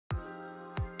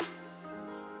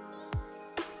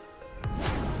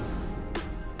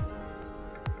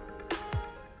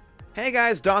Hey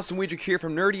guys, Dawson Weedrick here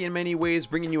from Nerdy in Many Ways,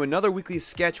 bringing you another weekly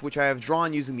sketch which I have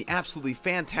drawn using the absolutely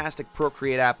fantastic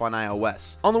Procreate app on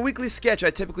iOS. On the weekly sketch,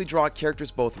 I typically draw characters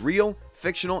both real,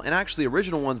 fictional, and actually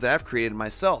original ones that I've created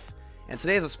myself. And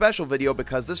today is a special video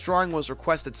because this drawing was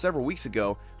requested several weeks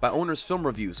ago by Onur's Film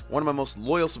Reviews, one of my most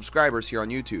loyal subscribers here on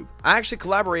YouTube. I actually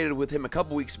collaborated with him a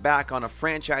couple weeks back on a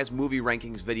franchise movie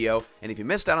rankings video, and if you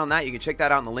missed out on that, you can check that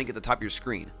out in the link at the top of your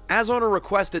screen. As Onur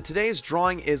requested, today's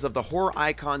drawing is of the horror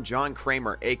icon John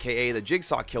Kramer, aka the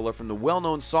Jigsaw Killer from the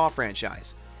well-known Saw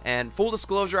franchise. And full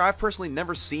disclosure, I've personally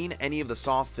never seen any of the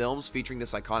Saw films featuring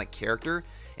this iconic character.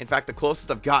 In fact, the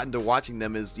closest I've gotten to watching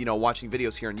them is, watching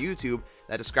videos here on YouTube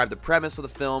that describe the premise of the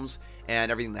films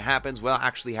and everything that happens without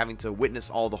actually having to witness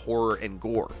all the horror and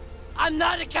gore. I'm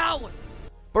not a coward!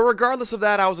 But regardless of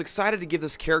that, I was excited to give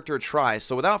this character a try,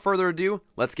 so without further ado,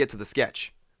 let's get to the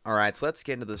sketch. Alright, so let's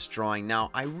get into this drawing. Now,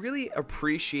 I really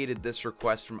appreciated this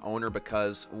request from Onur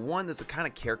because, one, that's the kind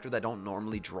of character that I don't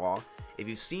normally draw. If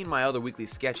you've seen my other weekly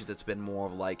sketches, it's been more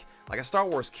of like a Star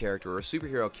Wars character or a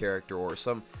superhero character or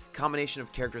some combination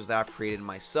of characters that I've created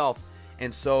myself.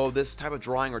 And so this type of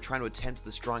drawing, or trying to attempt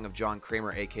this drawing of John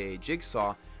Kramer, aka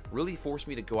Jigsaw, really forced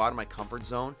me to go out of my comfort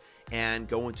zone and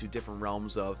go into different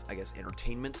realms of, I guess,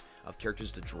 entertainment, of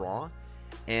characters to draw.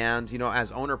 And,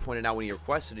 as Onur pointed out when he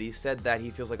requested it, he said that he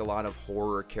feels like a lot of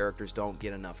horror characters don't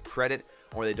get enough credit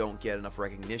or they don't get enough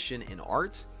recognition in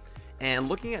art. And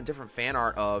looking at different fan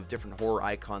art of different horror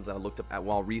icons that I looked up at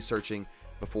while researching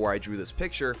before I drew this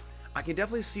picture, I can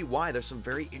definitely see why there's some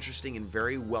very interesting and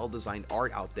very well-designed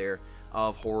art out there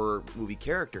of horror movie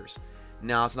characters.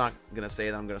 Now, it's not going to say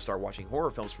that I'm going to start watching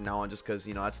horror films from now on just because,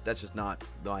 that's just not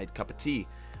my cup of tea,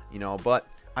 but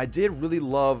I did really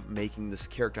love making this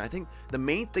character. I think the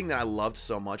main thing that I loved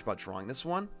so much about drawing this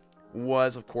one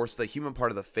was, of course, the human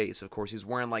part of the face. Of course, he's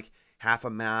wearing like half a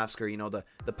mask, or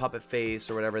the puppet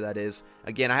face or whatever that is.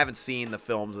 Again, I haven't seen the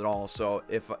films at all, so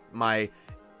if my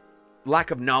lack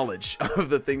of knowledge of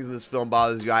the things in this film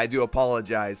bothers you, I do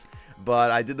apologize, but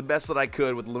I did the best that I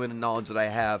could with the limited knowledge that I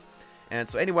have. And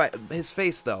so anyway, his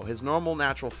face though, his normal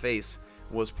natural face,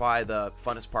 was probably the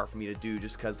funnest part for me to do,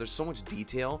 just because there's so much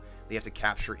detail that you have to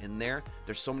capture in there.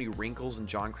 There's so many wrinkles in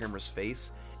John Kramer's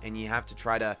face, and you have to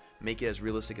try to make it as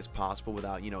realistic as possible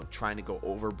without, trying to go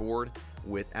overboard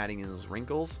with adding in those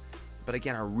wrinkles. But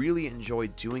again, I really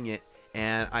enjoyed doing it,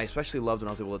 and I especially loved when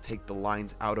I was able to take the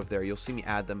lines out of there. You'll see me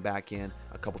add them back in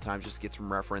a couple times just to get some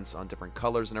reference on different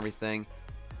colors and everything.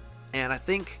 And I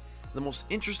think the most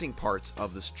interesting parts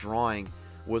of this drawing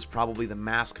was probably the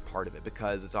mask part of it,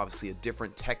 because it's obviously a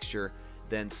different texture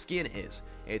than skin is.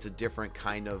 It's a different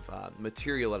kind of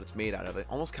material that it's made out of. It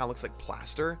almost kind of looks like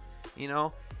plaster,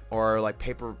 or like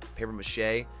paper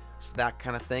mache, so that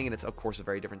kind of thing. And it's of course a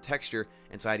very different texture,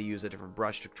 and so I had to use a different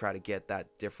brush to try to get that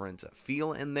different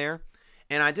feel in there.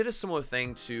 And I did a similar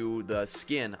thing to the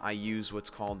skin. I used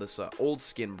what's called this old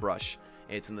skin brush.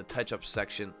 It's in the touch-up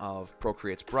section of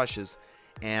Procreate's brushes,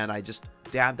 and I just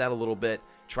dabbed that a little bit,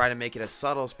 try to make it as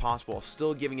subtle as possible,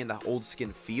 still giving it that old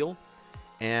skin feel.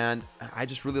 And I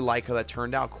just really like how that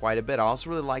turned out quite a bit. I also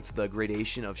really liked the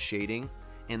gradation of shading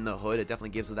in the hood. It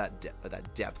definitely gives it that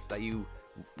depth that you,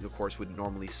 of course, would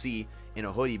normally see in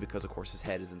a hoodie, because, of course, his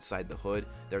head is inside the hood.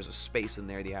 There's a space in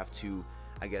there that you have to,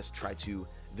 I guess, try to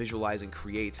visualize and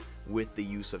create with the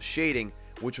use of shading,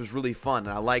 which was really fun.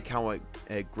 And I like how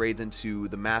it grades into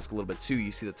the mask a little bit, too.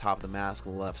 You see the top of the mask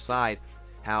on the left side,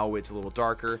 how it's a little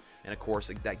darker, and of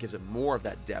course that gives it more of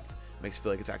that depth. Makes it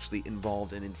feel like it's actually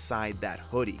involved and inside that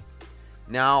hoodie.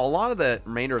 Now, a lot of the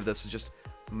remainder of this is just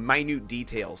minute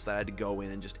details that I had to go in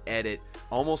and just edit,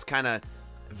 almost kind of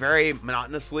very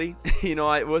monotonously.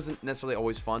 It wasn't necessarily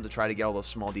always fun to try to get all those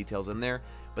small details in there,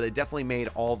 but it definitely made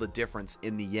all the difference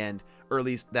in the end, or at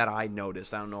least that I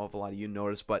noticed. I don't know if a lot of you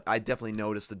noticed, but I definitely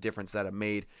noticed the difference that it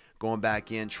made going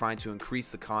back in, trying to increase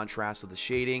the contrast of the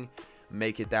shading,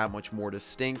 make it that much more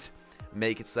distinct,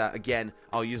 make it that, again,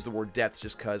 I'll use the word depth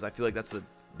just because I feel like that's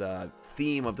the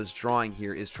theme of this drawing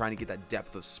here, is trying to get that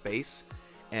depth of space.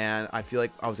 And I feel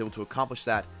like I was able to accomplish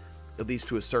that, at least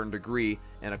to a certain degree,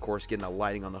 and of course getting the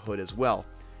lighting on the hood as well.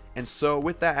 And so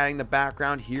with that, adding the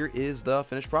background, here is the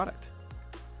finished product.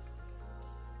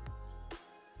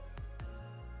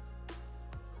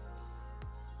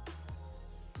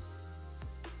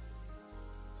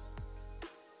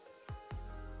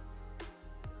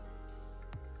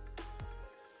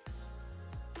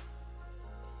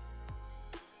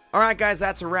 Alright guys,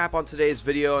 that's a wrap on today's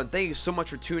video, and thank you so much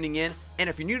for tuning in. And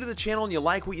if you're new to the channel and you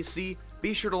like what you see,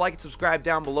 be sure to like and subscribe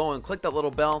down below and click that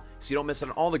little bell so you don't miss out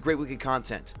on all the great weekly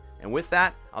content. And with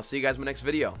that, I'll see you guys in my next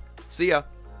video. See ya!